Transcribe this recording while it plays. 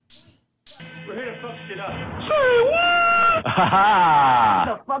We're here to fuck shit up. Say what?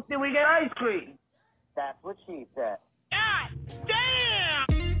 How the fuck did we get ice cream? That's what she said. God damn!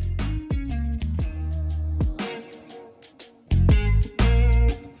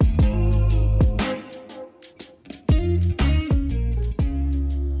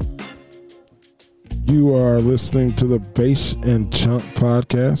 You are listening to the Bash and Chunk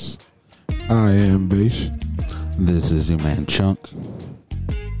podcast. I am Bash. This is your man Chunk.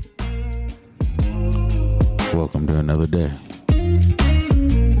 Welcome to another day.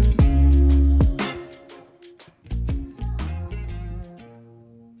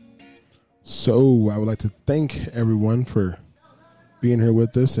 So I would like to thank everyone for being here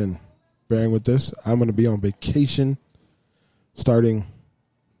with us and bearing with us. I'm going to be on vacation starting,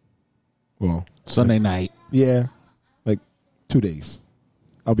 Sunday night. Yeah, like 2 days.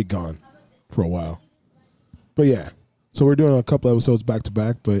 I'll be gone for a while. But yeah, so we're doing a couple episodes back to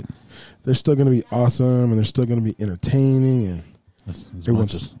back, but they're still going to be awesome and they're still going to be entertaining. And As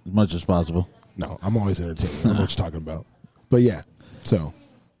much as possible. No, I'm always entertaining. I know what you're talking about. But yeah, so.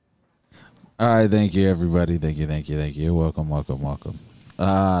 All right, thank you, everybody. Thank you. Welcome.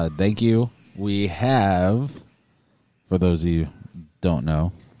 Thank you. We have, for those of you who don't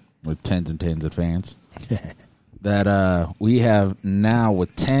know, we're tens and tens of fans, that we have now,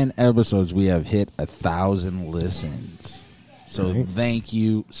 with 10 episodes, we have hit 1,000 listens. So Thank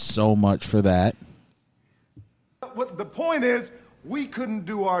you so much for that. What the point is, we couldn't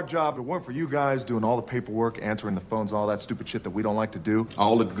do our job if it weren't for you guys doing all the paperwork, answering the phones, all that stupid shit that we don't like to do.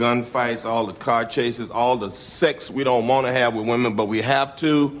 All the gunfights, all the car chases, all the sex we don't want to have with women, but we have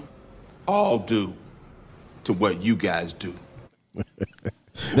to, all due to what you guys do.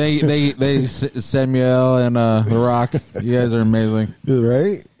 They Samuel and The Rock, you guys are amazing.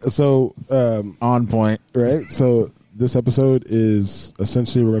 Right? So, on point. Right? So, this episode is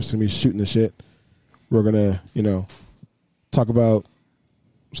essentially we're just going to be shooting the shit. We're going to, talk about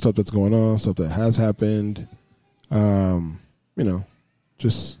stuff that's going on, stuff that has happened,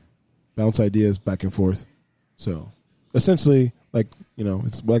 just bounce ideas back and forth. So, essentially,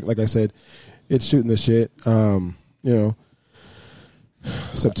 it's like I said, it's shooting the shit.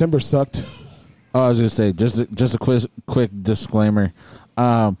 September sucked. Oh, I was gonna say just a quick disclaimer.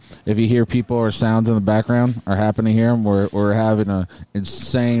 If you hear people or sounds in the background or happen to hear them, we're having an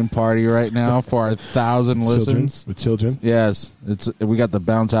insane party right now for 1,000 listens with children. Yes, we got the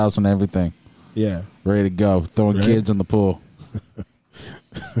bounce house and everything. Yeah, ready to go. Throwing kids in the pool.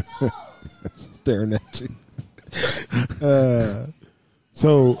 Staring at you.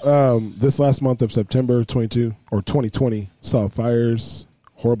 So this last month of September 2020 saw fires,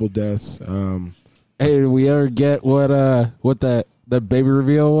 horrible deaths. Hey, did we ever get what that baby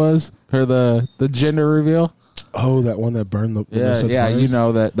reveal was? Or the gender reveal? Oh, that one that burned the yeah, fires? you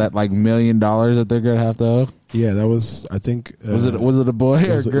know that like $1 million that they're gonna have to owe. Yeah, that was, I think. Was it a boy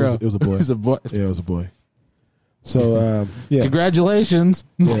or a girl? It was a boy. It was a boy. Yeah, it was a boy. So yeah, congratulations.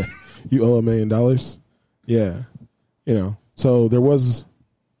 Yeah, you owe $1 million. Yeah, So there was,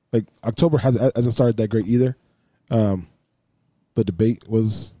 October hasn't started that great either. The debate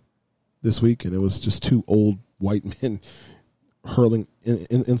was this week, and it was just two old white men hurling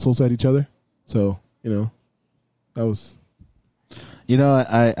insults at each other. So, that was.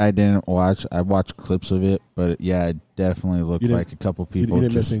 I didn't watch. I watched clips of it, but yeah, it definitely looked like a couple people. You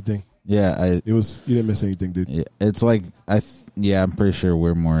didn't miss anything. Yeah, you didn't miss anything, dude. Yeah, it's like I'm pretty sure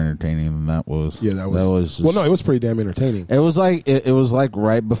we're more entertaining than that was. Yeah, that was just, no, it was pretty damn entertaining. It was like it was like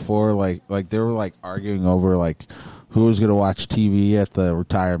right before like they were like arguing over like who was gonna watch TV at the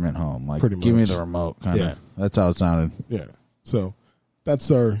retirement home. Like, pretty give much. me the remote, kind of. Yeah. That's how it sounded. Yeah. So that's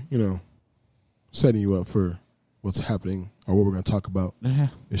our setting you up for what's happening or what we're gonna talk about. Yeah,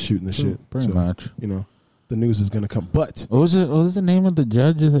 is shooting the shit. Pretty much. The news is going to come. But what was the name of the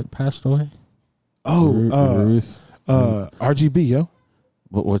judge that passed away? Oh, Ruth. RGB, yo.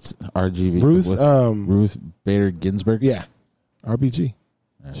 What's RGB? Ruth. Ruth Bader Ginsburg. Yeah, RBG.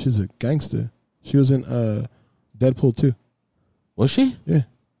 Yeah. She's a gangster. She was in Deadpool 2. Was she? Yeah.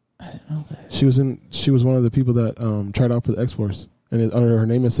 I didn't know that. She was one of the people that tried out for the X-Force, and under her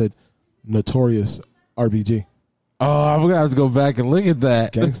name it said Notorious RBG. Oh, I'm gonna have to go back and look at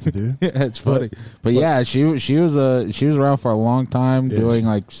that. Gangster, dude. Yeah, it's funny. But yeah, she was around for a long time doing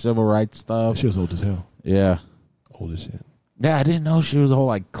like civil rights stuff. She was old as hell. Yeah, old as shit. Yeah, I didn't know she was all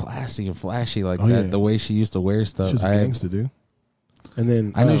like classy and flashy like that. Yeah. The way she used to wear stuff. She was a gangster, dude. And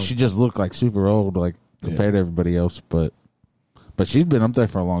then I knew she just looked like super old, like compared to everybody else. But she's been up there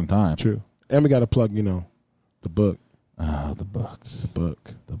for a long time. True. And we got to plug, the book. Oh, the book. The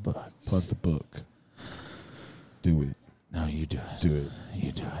book. The book. Plug the book. Do it. No, you do it. Do it.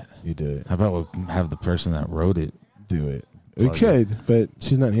 You do it. You do it. How about we have the person that wrote it? Do it. We could, but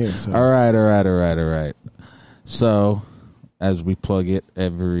she's not here. So. All right. So, as we plug it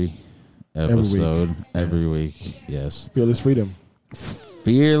every episode, every week, yes. Fearless Freedom.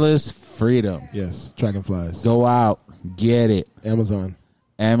 Fearless Freedom. Yes. Dragonflies. Go out. Get it. Amazon.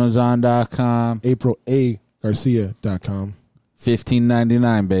 Amazon.com. April A Garcia.com.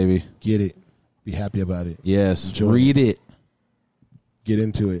 $15.99, baby. Get it. Be happy about it. Yes. Enjoy Read it. Get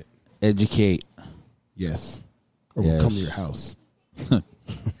into it. Educate. Yes. Or we'll come to your house.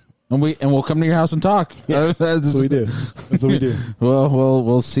 And we'll come to your house and talk. Yeah, that's what we do. That's what we do. Well,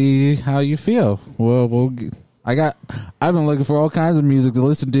 we'll see how you feel. I've been looking for all kinds of music to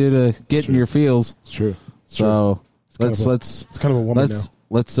listen to get in your feels. It's true. So it's kind of a woman now.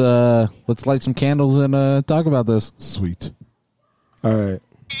 Let's light some candles and talk about this. Sweet. All right.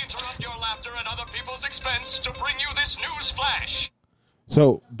 We interrupt your laughter at other people's expense to bring you this news flash.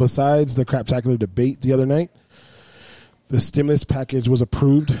 So, besides the craptacular debate the other night, the stimulus package was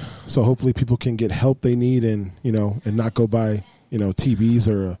approved. So hopefully people can get help they need and not go buy TVs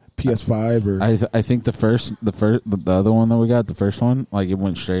or a PS5 or. I think the other one that we got, the first one, like it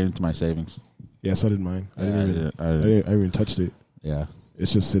went straight into my savings. Yeah, so did mine. I didn't even touch it. Yeah,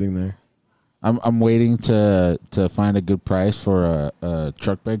 it's just sitting there. I'm waiting to find a good price for a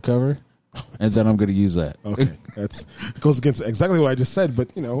truck bed cover, and then I'm going to use that. Okay, that goes against exactly what I just said,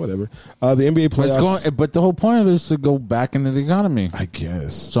 but whatever. The NBA playoffs, but the whole point of it is to go back into the economy, I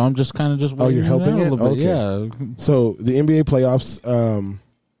guess. So I'm just kind of just. Oh, you're helping it? Okay. Yeah. So the NBA playoffs, the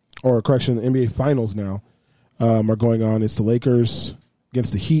NBA finals now are going on. It's the Lakers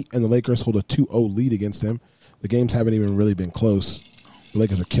against the Heat, and the Lakers hold a 2-0 lead against them. The games haven't even really been close. The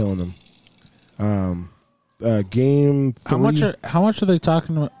Lakers are killing them. Game 3. How much are they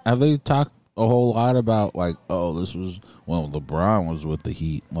talking about? Have they talked a whole lot about this was when LeBron was with the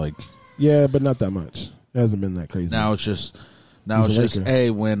Heat? Yeah, but not that much. It hasn't been that crazy. Now it's just hey,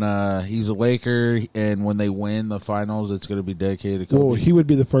 when he's a Laker and when they win the finals, it's going to be dedicated to Kobe. Well, he would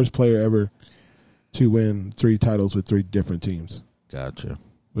be the first player ever to win 3 titles with 3 different teams. Gotcha.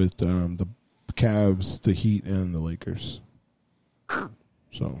 With the Cavs, the Heat, and the Lakers.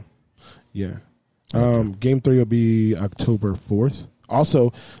 So, yeah. Game 3 will be October 4th.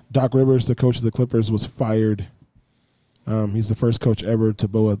 Also, Doc Rivers, the coach of the Clippers, was fired. He's the first coach ever to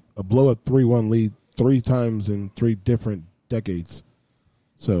blow a 3-1 lead 3 times in 3 different decades.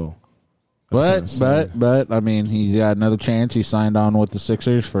 So, but I mean, he got another chance. He signed on with the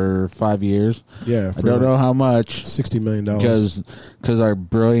Sixers for 5 years. Yeah, I don't know how much. $60 million. Because our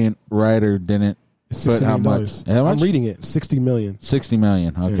brilliant writer didn't. It's $60 million. How much? I'm reading it. $60 million. $60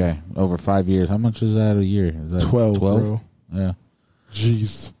 million. Okay, yeah. Over 5 years. How much is that a year? Is that 12? Bro. Yeah.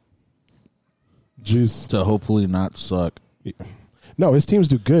 Jeez. To hopefully not suck. Yeah. No, his teams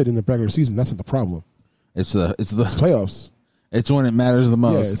do good in the regular season. That's not the problem. It's the playoffs. It's when it matters the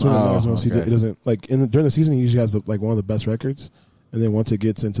most. Yeah, it's when it matters the most. Okay. It doesn't during the season. He usually has one of the best records, and then once it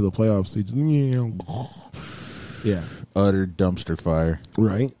gets into the playoffs, yeah, utter dumpster fire.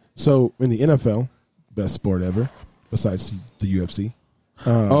 Right. So in the NFL, best sport ever, besides the UFC.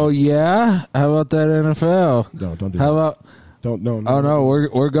 Oh yeah, how about that NFL? No, don't do how that. About? Don't no. Oh no,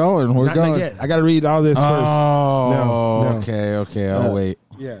 we're going. We're going. Not yet. I got to read all this first. Oh, no. Okay. I'll wait.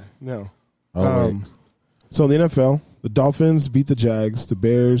 Yeah, no. I'll wait. So in the NFL, the Dolphins beat the Jags. The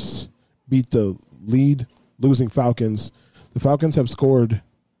Bears beat the losing Falcons. The Falcons have scored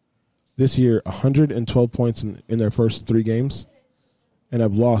this year 112 points in their first 3 games, and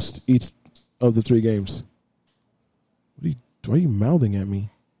have lost each of the 3 games. Why are you mouthing at me?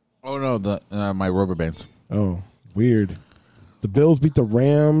 Oh no, my rubber bands. Oh, weird. The Bills beat the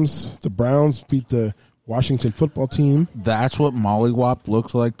Rams. The Browns beat the Washington football team. That's what Mollywop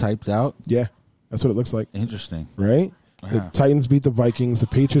looks like typed out? Yeah, that's what it looks like. Interesting. Right? Yeah. The Titans beat the Vikings. The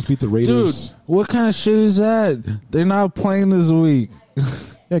Patriots beat the Raiders. Dude, what kind of shit is that? They're not playing this week.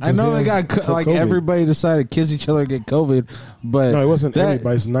 Yeah, I know they got COVID. Everybody decided to kiss each other and get COVID, but no, it wasn't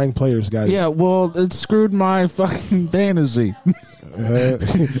everybody. It's 9 players got it. Yeah, well, it screwed my fucking fantasy.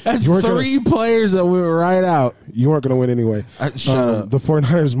 That's 3 players that went right out. You weren't going to win anyway. Shut up. The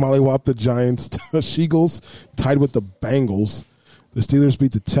 49ers mollywopped the Giants. The Sheagles tied with the Bengals. The Steelers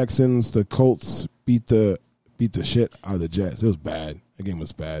beat the Texans. The Colts beat the shit out of the Jets. It was bad. The game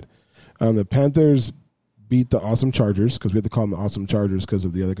was bad. The Panthers beat the Awesome Chargers, because we had to call them the Awesome Chargers because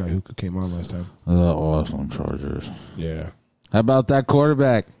of the other guy who came on last time. The Awesome Chargers. Yeah. How about that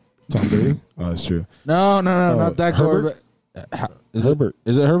quarterback? Tom Brady? Oh, that's true. No, not that Herbert? quarterback. Herbert.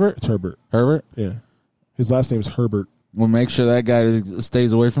 Is it Herbert? It's Herbert. Herbert? Yeah. His last name's Herbert. We'll make sure that guy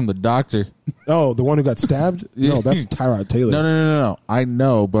stays away from the doctor. Oh, the one who got stabbed? No, that's Tyrod Taylor. No. I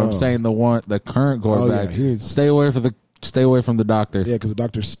know, but I'm saying the current quarterback. Oh, yeah, stay away from the doctor. Yeah, because the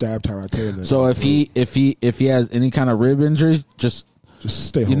doctor stabbed Tyrod Taylor. So if he has any kind of rib injury, just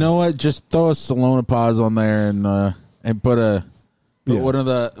stay home. You know what? Just throw a Salonapause on there and put a what are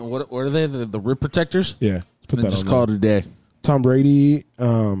they? The rib protectors? Yeah, put that on. Just call it a day. Tom Brady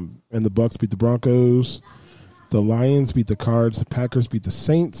and the Bucks beat the Broncos. The Lions beat the Cards. The Packers beat the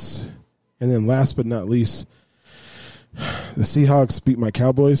Saints. And then last but not least, the Seahawks beat my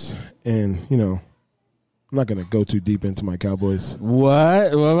Cowboys. And, I'm not going to go too deep into my Cowboys.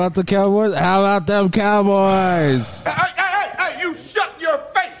 What? What about the Cowboys? How about them Cowboys? Hey, you shut your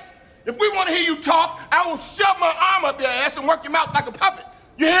face. If we want to hear you talk, I will shove my arm up your ass and work your mouth like a puppet.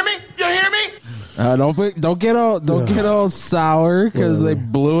 You hear me? Don't get all sour because they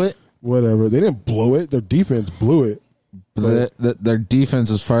blew it. Whatever. They didn't blow it. Their defense blew it. Their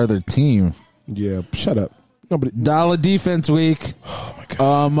defense is part of their team. Yeah, shut up. Nobody. Dollar defense week. Oh my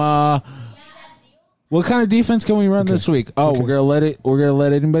god. What kind of defense can we run this week? Oh, Okay. we're gonna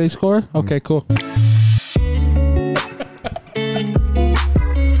let anybody score? Okay, cool.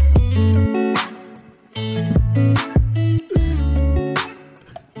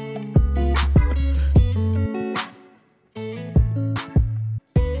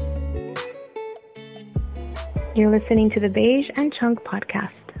 You're listening to the Beige and Chunk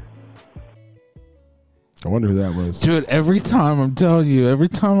podcast. I wonder who that was. Dude, every time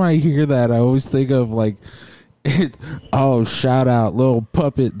I hear that, I always think of shout out, little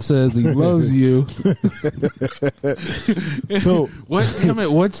puppet says he loves you. So what's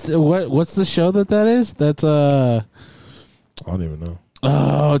the show that is? That's I don't even know.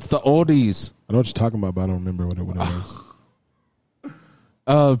 Oh, it's the oldies. I know what you're talking about, but I don't remember what it was.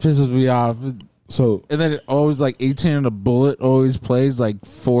 Oh, it pisses me off. So and then it always 18 and a Bullet always plays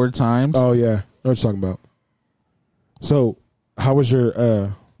 4 times. Oh yeah, I know what you're talking about. So how was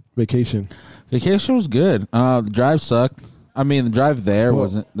your vacation? Vacation was good. The drive sucked. I mean, the drive there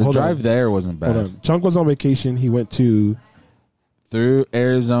wasn't bad. Hold on. Chunk was on vacation. He went through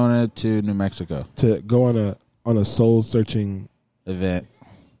Arizona to New Mexico to go on a soul searching event,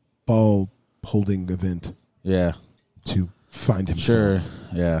 ball holding event. Yeah, to find himself. Sure.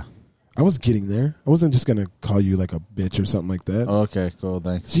 Yeah. I was getting there. I wasn't just gonna call you like a bitch or something like that. Okay, cool,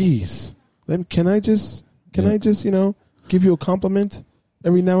 thanks. Jeez. Then can I just give you a compliment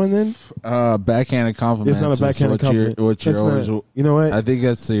every now and then? Backhanded compliment. It's not a backhanded compliment. What you're always, you know what? I think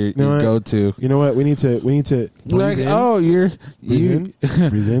that's your go-to. You know what? We need to breathe in. Oh,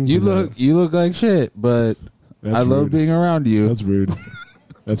 breathe in. You look like shit, but that's I love rude. being around you. That's rude.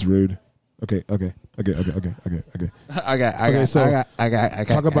 That's rude. Okay. I got.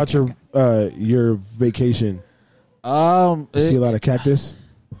 Talk about your vacation. See a lot of cactus.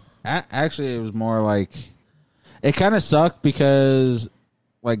 Actually, it was more it kind of sucked because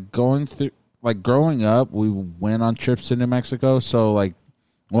growing up, we went on trips to New Mexico. So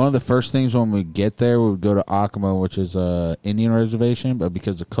one of the first things when we get there, we would go to Acoma, which is a Indian reservation, but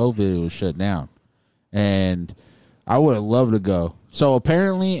because of COVID, it was shut down. And I would have loved to go. So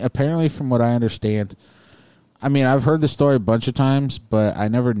apparently, from what I understand, I mean, I've heard the story a bunch of times, but I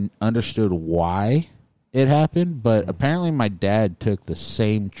never understood why it happened. But apparently, my dad took the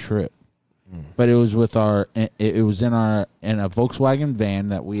same trip, but it was with it was in a Volkswagen van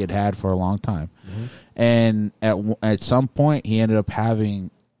that we had for a long time, and at some point, he ended up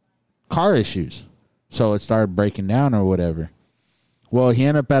having car issues, so it started breaking down or whatever. Well, he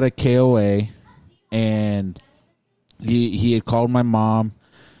ended up at a KOA, and he had called my mom,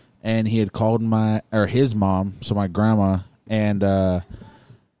 and he had called his mom, so my grandma, and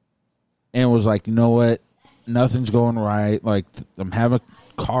was like, you know what, nothing's going right. I'm having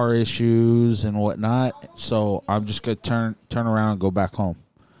car issues and whatnot, so I'm just gonna turn around and go back home.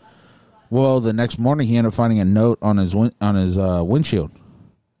 Well, the next morning he ended up finding a note on his windshield.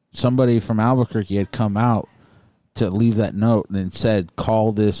 Somebody from Albuquerque had come out to leave that note and said,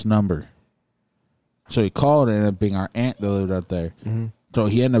 "Call this number." So he called. It ended up being our aunt that lived out there. Mm-hmm. So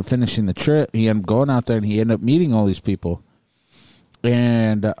he ended up finishing the trip. He ended up going out there, and he ended up meeting all these people.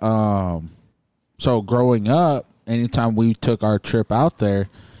 And so growing up, anytime we took our trip out there,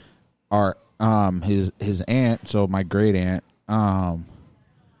 our his aunt, so my great aunt,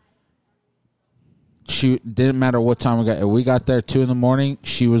 she didn't matter what time we got. If we got there 2 a.m,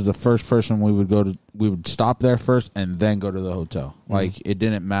 she was the first person we would go to. We would stop there first and then go to the hotel. Mm-hmm. It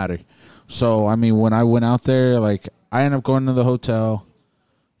didn't matter. So I mean, when I went out there, I ended up going to the hotel,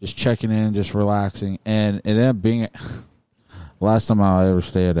 just checking in, just relaxing, and it ended up being last time I ever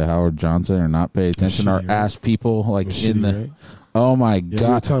stayed at a Howard Johnson or not pay attention or ask people like in the. Right? Oh my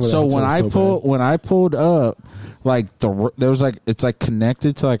god! So when I pulled up, like there was like it's like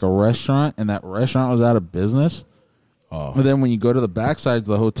connected to like a restaurant, and that restaurant was out of business. Oh. But then when you go to the backside of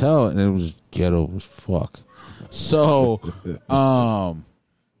the hotel, and it was ghetto as fuck. So,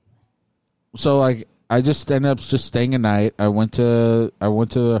 so like I just ended up just staying a night. I went to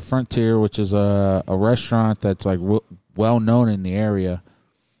the Frontier, which is a restaurant that's like well known in the area.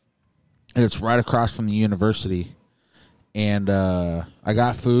 And it's right across from the university. And I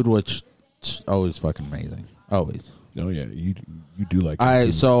got food, which is always fucking amazing. Always. Oh yeah, you do like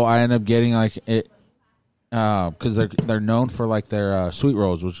it. So I ended up getting like it because they're known for like their sweet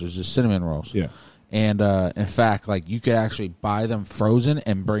rolls, which is just cinnamon rolls. Yeah. And in fact, like you could actually buy them frozen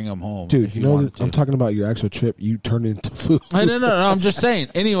and bring them home. Dude, you know I'm talking about your actual trip. You turned into food. No. I'm just saying.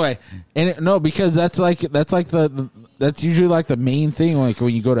 Anyway, because that's usually like the main thing. Like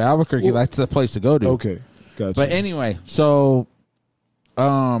when you go to Albuquerque, that's the place to go to. Okay. Gotcha. But anyway, so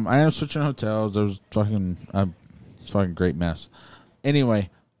I ended up switching hotels. It was fucking great mess. Anyway,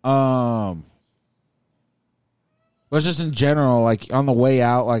 but just in general, like on the way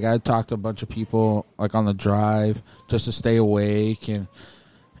out, like I talked to a bunch of people like on the drive just to stay awake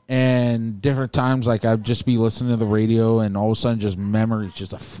and different times like I'd just be listening to the radio and all of a sudden just memories,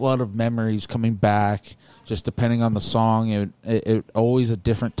 just a flood of memories coming back, just depending on the song. It always a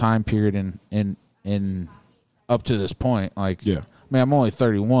different time period in up to this point. Like, yeah. I mean, I'm only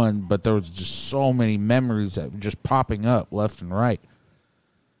 31, but there was just so many memories that were just popping up left and right.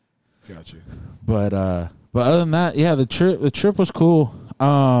 Gotcha. But other than that, yeah, the trip was cool.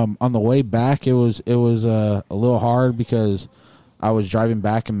 On the way back, it was a little hard because I was driving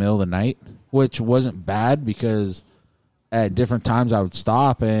back in the middle of the night, which wasn't bad because at different times I would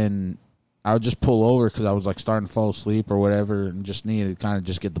stop and I would just pull over because I was like starting to fall asleep or whatever and just needed to kind of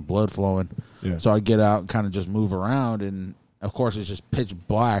just get the blood flowing. Yeah. So I'd get out and kind of just move around, and of course it's just pitch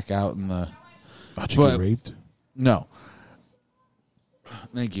black out in the. Did you get raped? No.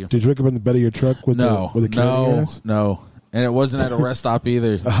 Thank you. Did you wake up in the bed of your truck with a carrying ass? No, and it wasn't at a rest stop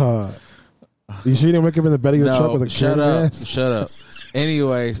either. You sure you didn't wake up in the bed of your truck with a carrying ass? Shut up.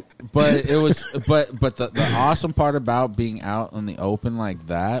 Anyway, but it was, but the awesome part about being out in the open like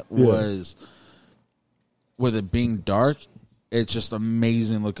that was, with it being dark, it's just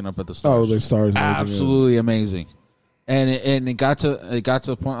amazing looking up at the stars. Oh, the stars! Absolutely amazing. And it got to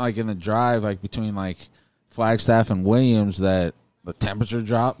the point like in the drive, like between like Flagstaff and Williams, that the temperature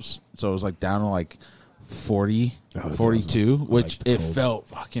drops, so it was like down to like 40, 42, awesome. Which it felt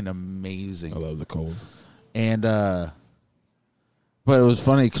fucking amazing. I love the cold. And but it was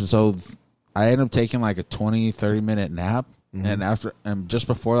funny because I ended up taking like a 20-30 minute nap, and just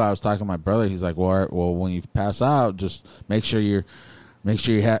before that I was talking to my brother. He's like, well when you pass out, just make sure you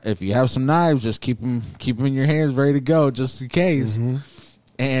have, if you have some knives, just keep them in your hands ready to go just in case.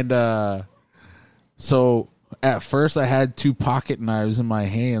 And so at first I had 2 pocket knives in my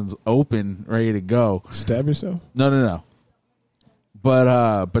hands open ready to go. Stab yourself? No.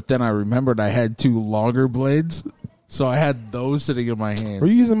 But then I remembered I had 2 longer blades, so I had those sitting in my hands. Were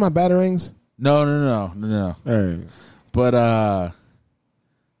you using my batarangs? No. All right.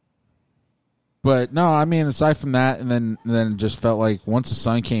 But no, I mean, aside from that, and then it just felt like once the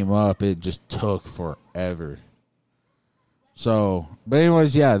sun came up, it just took forever. So, but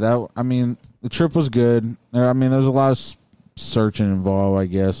anyways, yeah, the trip was good. I mean, there's a lot of searching involved, I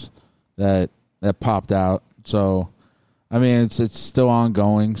guess, that popped out. So, I mean, it's still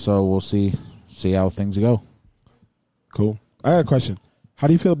ongoing. So we'll see how things go. Cool. I got a question. How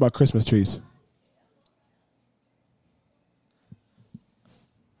do you feel about Christmas trees?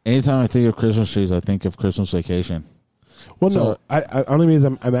 Anytime I think of Christmas trees, I think of Christmas Vacation. Well, no, I only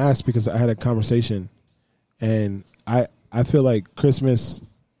reason I'm asked because I had a conversation, and I feel like Christmas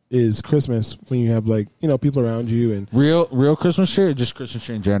is Christmas when you have like people around you and real Christmas tree or just Christmas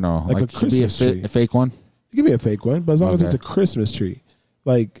tree in general, like a Christmas tree, a fake one. It could be a fake one, but as long as it's a Christmas tree,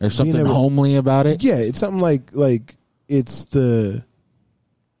 like there's something homely about it. Yeah, it's something like it's the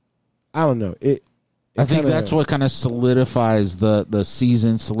I don't know it. I think that's what kind of solidifies the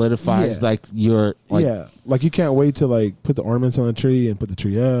season, solidifies like your like you can't wait to like put the ornaments on the tree and put the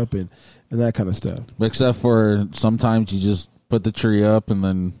tree up and that kind of stuff. Except for sometimes you just put the tree up and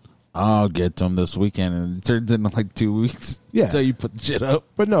then I'll get to them this weekend, and it turns into like 2 weeks until you put the shit up.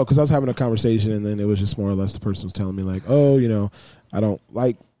 But no, because I was having a conversation and then it was just more or less the person was telling me like, oh, I don't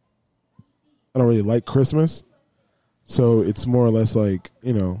really like Christmas, so it's more or less like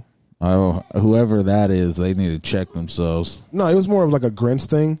Oh, whoever that is, they need to check themselves. No, it was more of like a Grinch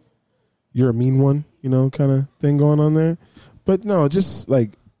thing. You're a mean one, kind of thing going on there. But no, just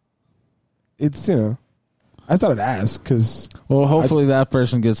like it's I thought I'd ask because Well, hopefully that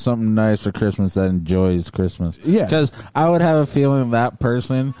person gets something nice for Christmas that enjoys Christmas. Yeah. Because I would have a feeling that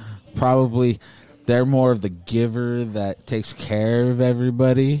person probably, they're more of the giver that takes care of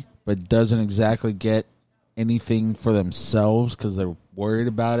everybody, but doesn't exactly get anything for themselves because they're worried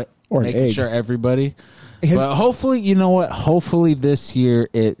about it. Or an making egg. sure everybody. But hopefully, you know what? Hopefully this year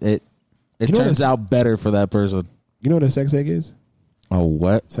it turns out better for that person. You know what a sex egg is? Oh,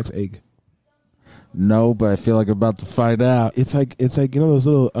 what? Sex egg. No, but I feel like I'm about to find out. It's like those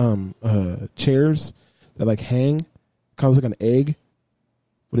little chairs that like hang, kind of like an egg,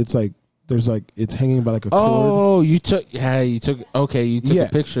 but it's like there's like it's hanging by like a cord. Oh, you took a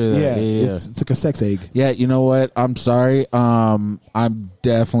picture of that. Yeah. It's like a sex egg. Yeah, you know what? I'm sorry. I'm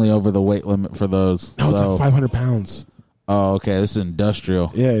definitely over the weight limit for those. No, it's like 500 pounds. Oh, okay. This is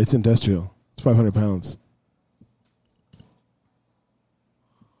industrial. Yeah, it's industrial. It's 500 pounds.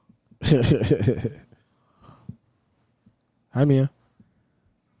 Hi, Mia.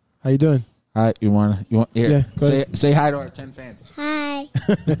 How you doing? Hi, you want here? Yeah, go say hi to our 10 fans. Hi.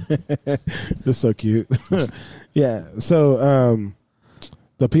 That's so cute. Yeah. So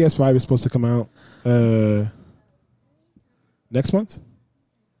the PS5 is supposed to come out next month.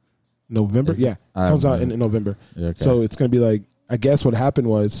 November? Yeah. Comes out in November. Okay. So it's gonna be like, I guess what happened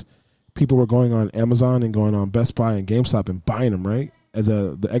was people were going on Amazon and going on Best Buy and GameStop and buying them, right? As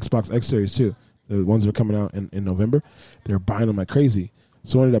the Xbox X Series too. The ones that are coming out in November. They're buying them like crazy.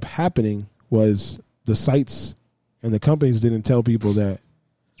 So what ended up happening was the sites and the companies didn't tell people that,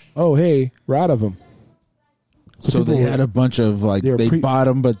 oh, hey, we're out of them. So they had a bunch of like, they bought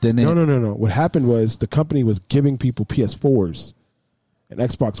them, but then No. What happened was the company was giving people PS4s and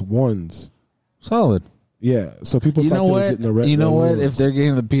Xbox Ones. Solid. Yeah, so people thought they were getting the red. You know what? If they're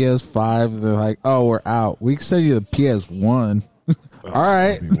getting the PS5, they're like, oh, we're out. We can send you the PS1. All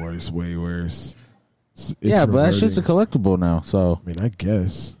right. Worse, way worse. It's yeah, but that reverting. shit's a collectible now. So I mean, I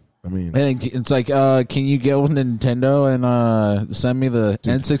guess. I mean, and it's like, can you get with Nintendo and send me the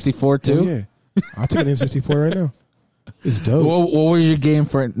N64 too? Yeah, I'll take an N64 right now. It's dope. What was your game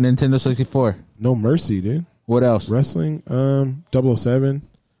for Nintendo 64? No Mercy, dude. What else? Wrestling, 007,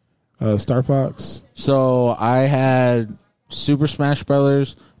 Star Fox. So I had Super Smash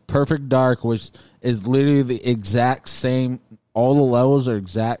Brothers, Perfect Dark, which is literally the exact same. All the levels are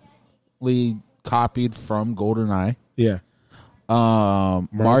exactly copied from GoldenEye. Yeah.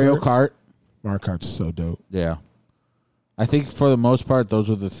 Mario Kart. Mario Kart's so dope. Yeah. I think for the most part, those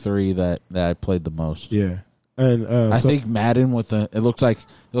were the three that I played the most. Yeah. And I think Madden with it looks like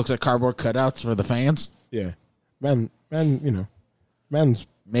cardboard cutouts for the fans. Yeah. Man, Madden's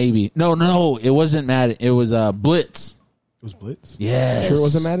maybe. No, it wasn't Madden. It was Blitz. It was Blitz? Yeah. Sure it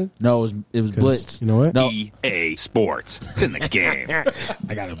wasn't Madden? No, it was Blitz. You know what? No. EA Sports. It's in the game.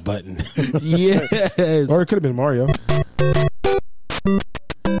 I got a button. Yes. Or it could have been Mario.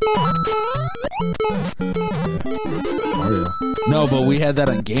 Mario. No, but we had that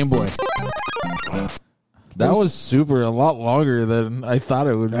on Game Boy. That was a lot longer than I thought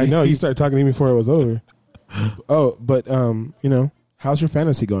it would be. I know, you started talking to me before it was over. Oh, but how's your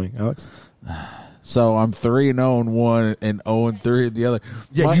fantasy going, Alex? So I'm 3-0 in one and 0-3 in the other.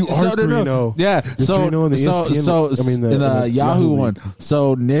 Yeah, you are 3-0. Yeah, You're so 3-0 in the ESPN, the Yahoo one.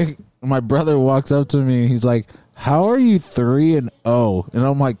 So Nick, my brother, walks up to me. He's like, "How are you 3-0?" And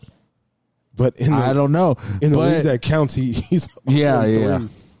I'm like, "But I don't know." In the league that counts, he's yeah.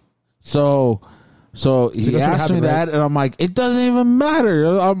 So he asked me that, and I'm like, "It doesn't even matter.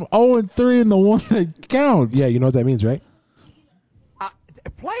 I'm 0-3 in the one that counts." Yeah, you know what that means, right?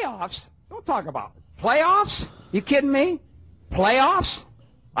 Playoffs? Don't talk about it. Playoffs? You kidding me? Playoffs?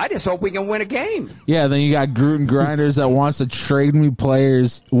 I just hope we can win a game. Yeah, then you got Gruden Grinders that wants to trade me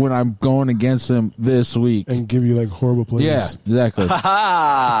players when I'm going against him this week. And give you like horrible players. Yeah, exactly.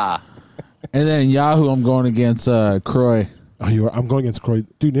 And then Yahoo, I'm going against Croy. Oh, you are? I'm going against Croy.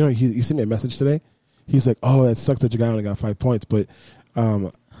 Dude, you know, he sent me a message today. He's like, oh, that sucks that your guy only got 5 points, but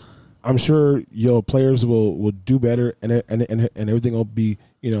I'm sure your players will do better and everything will be,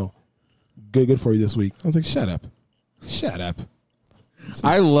 good for you this week. I was like, shut up.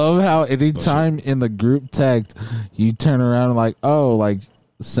 I love how anytime in the group text you turn around and like, oh, like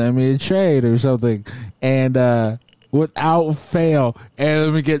send me a trade or something, and without fail, and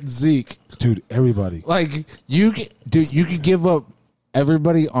let me get Zeke. Dude, everybody. Like you could give up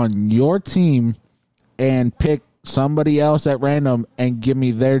everybody on your team and pick somebody else at random and give me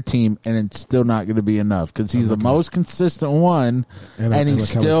their team, and it's still not going to be enough because he's the most consistent one, and he's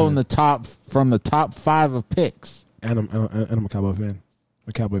still in the top from the top 5 of picks. And I'm a Cowboy fan.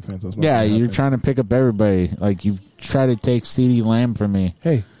 a Cowboy fan. So it's not Yeah, gonna you're happen. trying to pick up everybody. Like, you try to take CeeDee Lamb from me.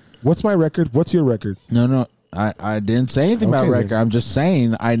 Hey, what's my record? What's your record? No. I didn't say anything about Okay, record. then. I'm just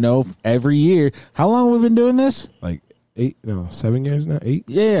saying I know every year. How long have we been doing this? Like 7 years now? 8?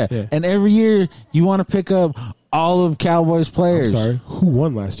 Yeah. And every year you want to pick up all of Cowboys I'm players. sorry. Who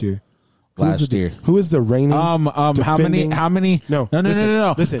won last year? Last year. Who is the reigning? How many? No. No. Listen.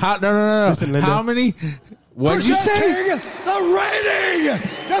 No. Listen, Linda. How many? What did you say? The reigning,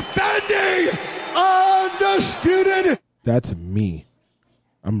 defending, undisputed. That's me.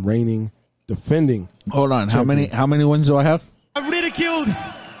 I'm reigning, defending. Hold on. champion. How many wins do I have? I've ridiculed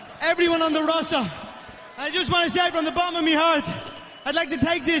everyone on the roster. I just want to say from the bottom of my heart, I'd like to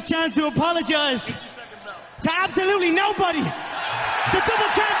take this chance to apologize to absolutely nobody. The double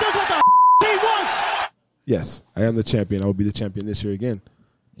champ does what the he wants. Yes, I am the champion. I will be the champion this year again.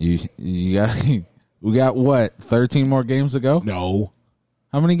 You got we got what? 13 more games to go? No.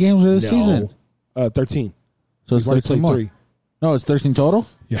 How many games are this season? 13. So it's We've already 13 played more. 3. No, it's 13 total?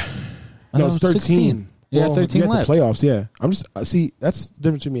 Yeah. I No, thought it's it was 13. 16. Yeah, 13 you got left. the playoffs, yeah. I'm just, see, that's the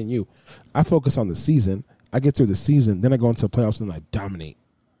difference between me and you. I focus on the season. I get through the season, then I go into the playoffs and I dominate.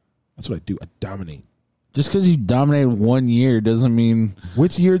 That's what I do. I dominate. Just because you dominated 1 year doesn't mean.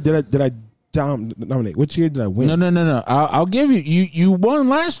 Which year did I dominate? Which year did I win? No. I'll give you. You won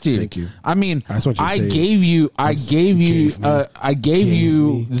last year. Thank you. I mean, That's what you I say. gave you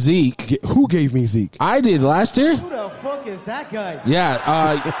Zeke. Who gave me Zeke? I did last year. Who the fuck is that guy?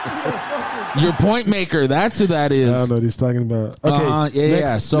 Yeah, your point maker. That's who that is. I don't know what he's talking about. Okay.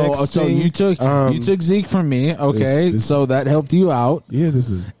 Yeah. So thing, you took Zeke from me. Okay, this- so that helped you out. Yeah, this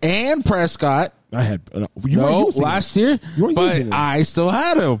is. And Prescott. I had. You weren't No, using last him. year. You weren't but using him. I still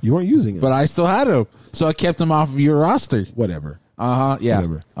had him. You weren't using him. But I still had him. So I kept him off of your roster. Whatever. Yeah.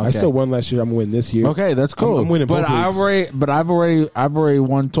 Whatever. I Okay. still won last year. I'm gonna win this year. Okay, that's cool. I'm winning but both leagues. I've already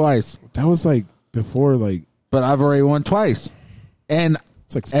won twice. That was like before, like. But I've already won twice. And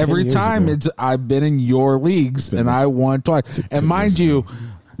It's like 10 every years time ago. I've been in your leagues and I won twice. And mind you,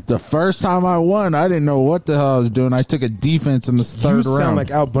 the first time I won, I didn't know what the hell I was doing. I took a defense in the third You round. sound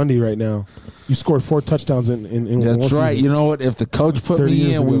like Al Bundy right now. You scored 4 touchdowns in one That's right. season. You know what? If the coach put 30 me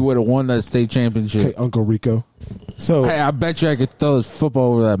years in, we ago. would have won that state championship. Okay, Uncle Rico. So, Hey, I bet you I could throw this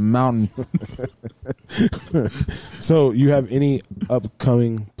football over that mountain. so you have any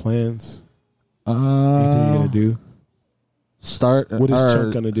upcoming plans? Anything you're gonna do? What is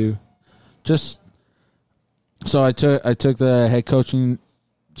Chunk gonna do? Just so I took the head coaching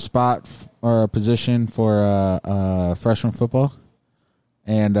spot or position for freshman football,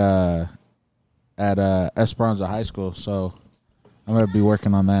 and at Esperanza High School. So I'm gonna be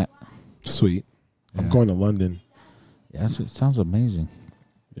working on that. Sweet. I'm going to London. Yeah, it sounds amazing.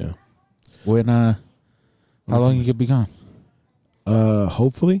 Yeah. When how long you could be gone?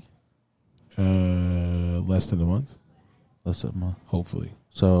 Hopefully, less than a month. Less than a month. Hopefully.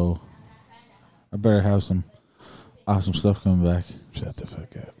 So I better have some awesome stuff coming back. Shut the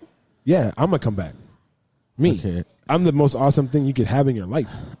fuck up. Yeah, I'm gonna come back. Me. Okay. I'm the most awesome thing you could have in your life.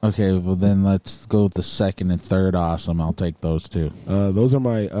 Okay, well then let's go with the second and third awesome. I'll take those two. Those are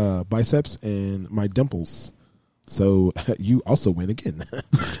my biceps and my dimples. So you also win again.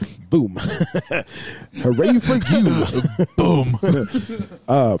 Boom. Hooray for you. Boom.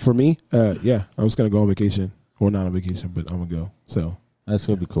 For me, yeah, I was going to go on vacation. Well, not on vacation, but I'm going to go. So That's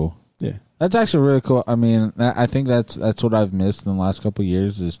going to be cool. Yeah. That's actually really cool. I mean, I think that's what I've missed in the last couple of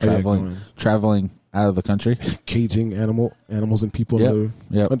years is traveling out of the country. Caging animals and people in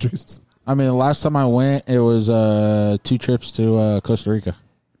other countries. I mean, the last time I went, it was 2 trips to Costa Rica.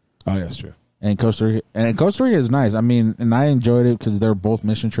 Oh, yeah, that's true. And Costa Rica is nice. I mean, and I enjoyed it because they're both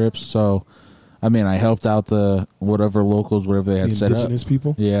mission trips. So, I mean, I helped out the whatever locals, whatever they had set up. Indigenous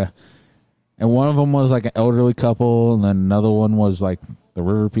people? Yeah. And one of them was like an elderly couple, and then another one was like the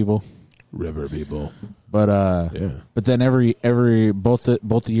river people. River people. But yeah. But then both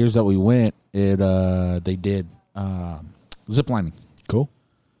the years that we went, they did zip lining. Cool.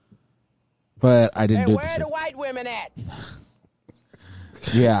 But I didn't do it. Where the white women at?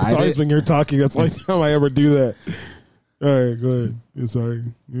 Yeah, it's always when you're talking. That's the only time I ever do that. All right, go ahead. Yeah, sorry.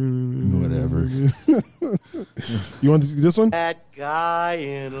 Whatever. You want this one? That guy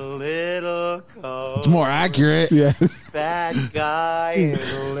in a little coat. It's more accurate. Yeah. That guy in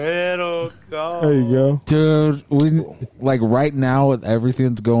a little coat. There you go. Dude, we like right now with everything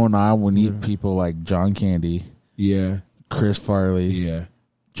that's going on, we need people like John Candy. Yeah. Chris Farley. Yeah.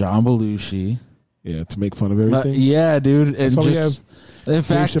 John Belushi. Yeah, to make fun of everything. Yeah, dude. And That's all we just have. in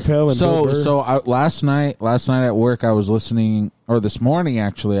fact, Dave Chappelle and Bill Burr. last night at work, I was listening, or this morning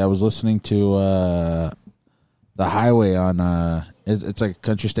actually, I was listening to the highway on it's like a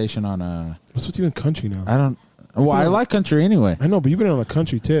country station on What's with you in country now? I don't. Well, I like country anyway. I know, but you've been on a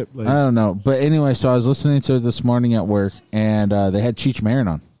country tip. Like, I don't know, but anyway, so I was listening to it this morning at work, and they had Cheech Marin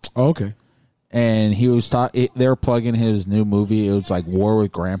on. Oh, okay. And he was they were plugging his new movie. It was like War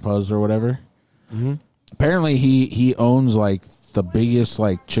with Grandpas or whatever. Mm-hmm. Apparently, he owns like the biggest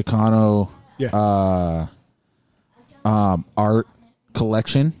like Chicano art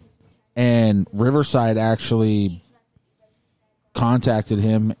collection, and Riverside actually contacted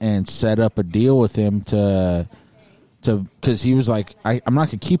him and set up a deal with him to because he was like, I'm not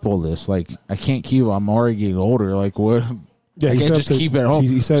gonna keep all this. Like, I can't keep. I'm already getting older. Like, what? Yeah, I can't just keep it at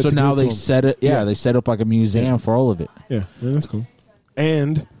home. So now they set it. Yeah, they set up like a museum for all of it. Yeah, that's cool.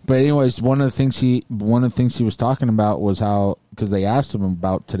 But anyways, one of the things he was talking about was how, because they asked him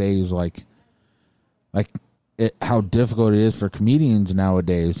about today's how difficult it is for comedians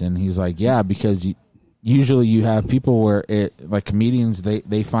nowadays, and he's like, yeah, because usually you have people where comedians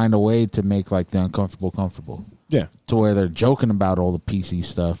they find a way to make like the uncomfortable comfortable. Yeah. To where they're joking about all the PC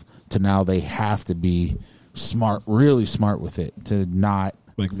stuff to now they have to be smart, really smart with it to not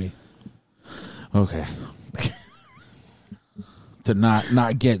like me. Okay. To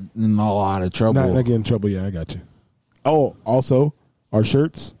not get in a lot of trouble. Not get in trouble. Yeah, I got you. Oh, also our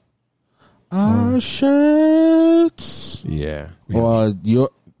shirts. Our shirts. Yeah. Well,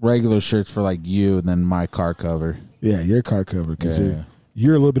 your regular shirts for like you, and then my car cover. Yeah, your car cover because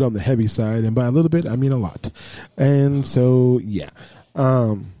you're a little bit on the heavy side, and by a little bit I mean a lot. And so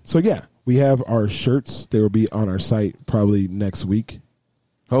we have our shirts. They will be on our site probably next week.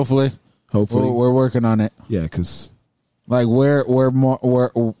 Hopefully, we're working on it. Yeah, because like we're more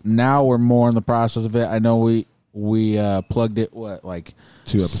in the process of it. I know we plugged it 2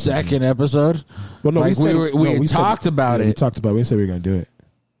 episodes second episode. Well, no, like we talked about it. We talked about it. We said we were going to do it.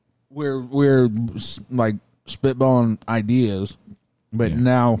 We're like spitballing ideas, but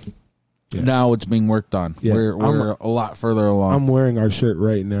now it's being worked on. Yeah. We're a lot further along. I'm wearing our shirt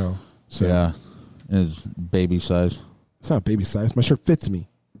right now. So yeah, it's baby size. It's not baby size. My shirt fits me.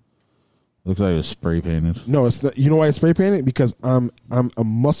 Looks like it's spray painted. No, it's not. You know why it's spray painted? Because I'm a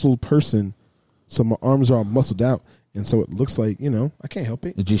muscled person, so my arms are all muscled out, and so it looks like I can't help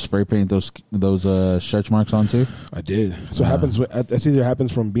it. Did you spray paint those stretch marks on too? I did. So that's either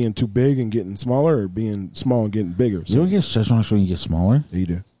happens from being too big and getting smaller, or being small and getting bigger. So you don't get stretch marks when you get smaller. Yeah, you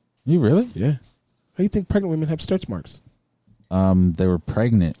do. You really? Yeah. How do you think pregnant women have stretch marks? They were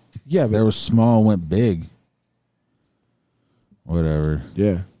pregnant. Yeah, they were small and went big. Whatever.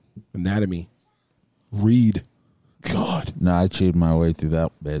 Yeah. Anatomy. Read. God. No, I chewed my way through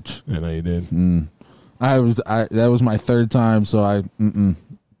that bitch. I know you did. That was my third time, so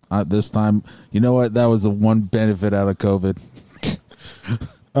this time, you know what? That was the one benefit out of COVID.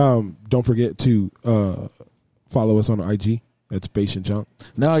 Don't forget to follow us on IG. That's Patient Junk.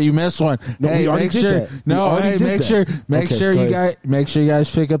 No, you missed one. No, hey, make sure. No, hey, make sure you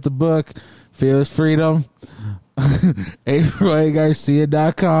guys pick up the book, Fearless Freedom,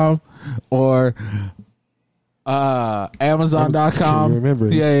 AprilAGarcia.com or Amazon.com. Remember?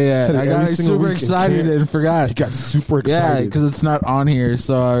 Yeah. I got super excited and forgot. You got super excited. Yeah, because it's not on here,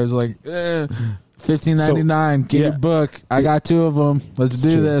 so I was like, $15.99. Get your book. I got 2 of them. Let's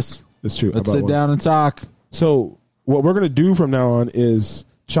do this. That's true. Let's sit down and talk. So what we're going to do from now on is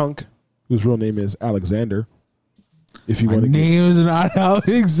Chunk, whose real name is Alexander. If you want to, name is not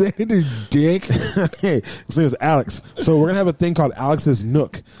Alexander, dick. Hey, his name is Alex. So we're gonna have a thing called Alex's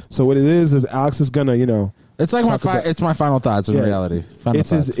Nook. So what it is Alex is gonna, it's like it's my final thoughts in reality.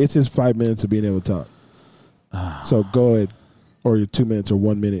 It's his 5 minutes of being able to talk. So go ahead, or your 2 minutes or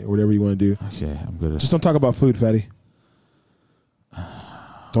 1 minute, or whatever you want to do. Okay, I'm good. Just don't talk about food, fatty.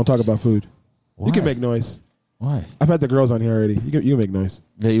 Don't talk about food. Why? You can make noise. Why? I've had the girls on here already. You can make noise.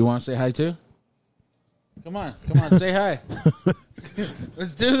 Yeah, you want to say hi too? Come on, say hi.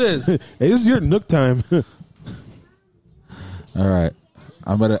 Let's do this. Hey, this is your Nook time. All right,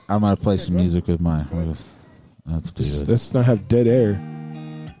 I'm gonna play some music with mine. Let's do this. Let's not have dead air.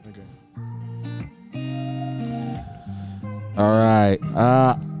 Okay. All right.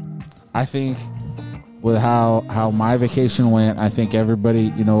 I think with how my vacation went, I think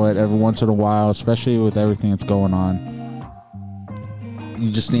everybody, every once in a while, especially with everything that's going on, you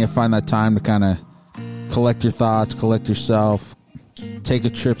just need to find that time to kind of collect your thoughts, collect yourself, take a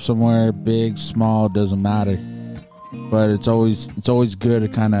trip somewhere, big, small, doesn't matter. But it's always good to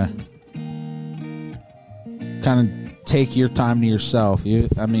kind of take your time to yourself.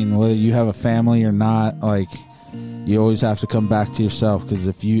 Whether you have a family or not, you always have to come back to yourself, because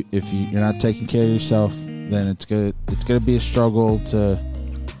if you're not taking care of yourself, then it's gonna be a struggle to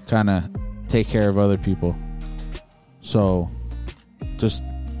kind of take care of other people. So just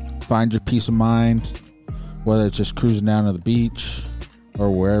find your peace of mind, whether it's just cruising down to the beach or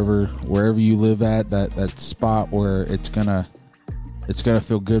wherever you live at, that spot where it's gonna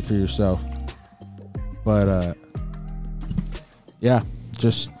feel good for yourself. But yeah,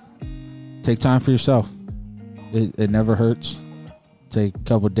 just take time for yourself. It never hurts. Take a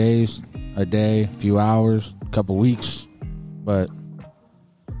couple days, a day, a few hours, a couple weeks, but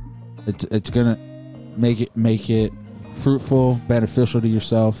it's gonna make it fruitful, beneficial to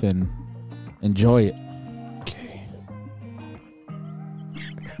yourself, and enjoy it. Okay.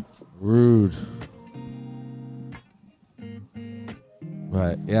 Rude.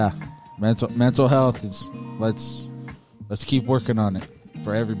 But yeah, mental health is let's keep working on it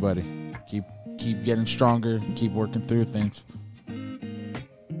for everybody. Keep getting stronger, keep working through things.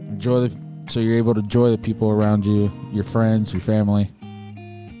 So you're able to enjoy the people around you, your friends, your family.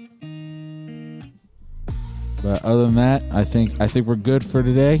 But other than that, I think we're good for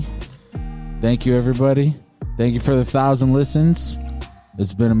today. Thank you, everybody. Thank you for the 1,000 listens.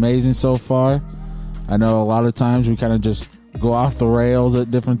 It's been amazing so far. I know a lot of times we kind of just go off the rails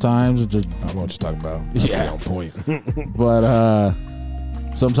at different times. I don't know what you're talking about. That's on point. But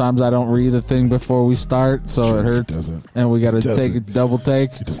sometimes I don't read the thing before we start, so it hurts. Doesn't. And we got to take a double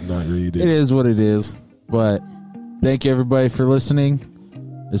take. He does not read it. It is what it is. But thank you, everybody, for listening.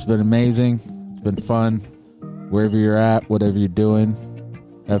 It's been amazing. It's been fun. Wherever you're at, whatever you're doing,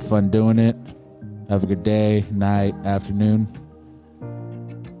 have fun doing it. Have a good day, night, afternoon.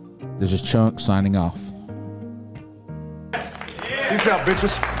 This is Chunks signing off. Peace out,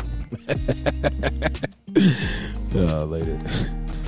 bitches. Later.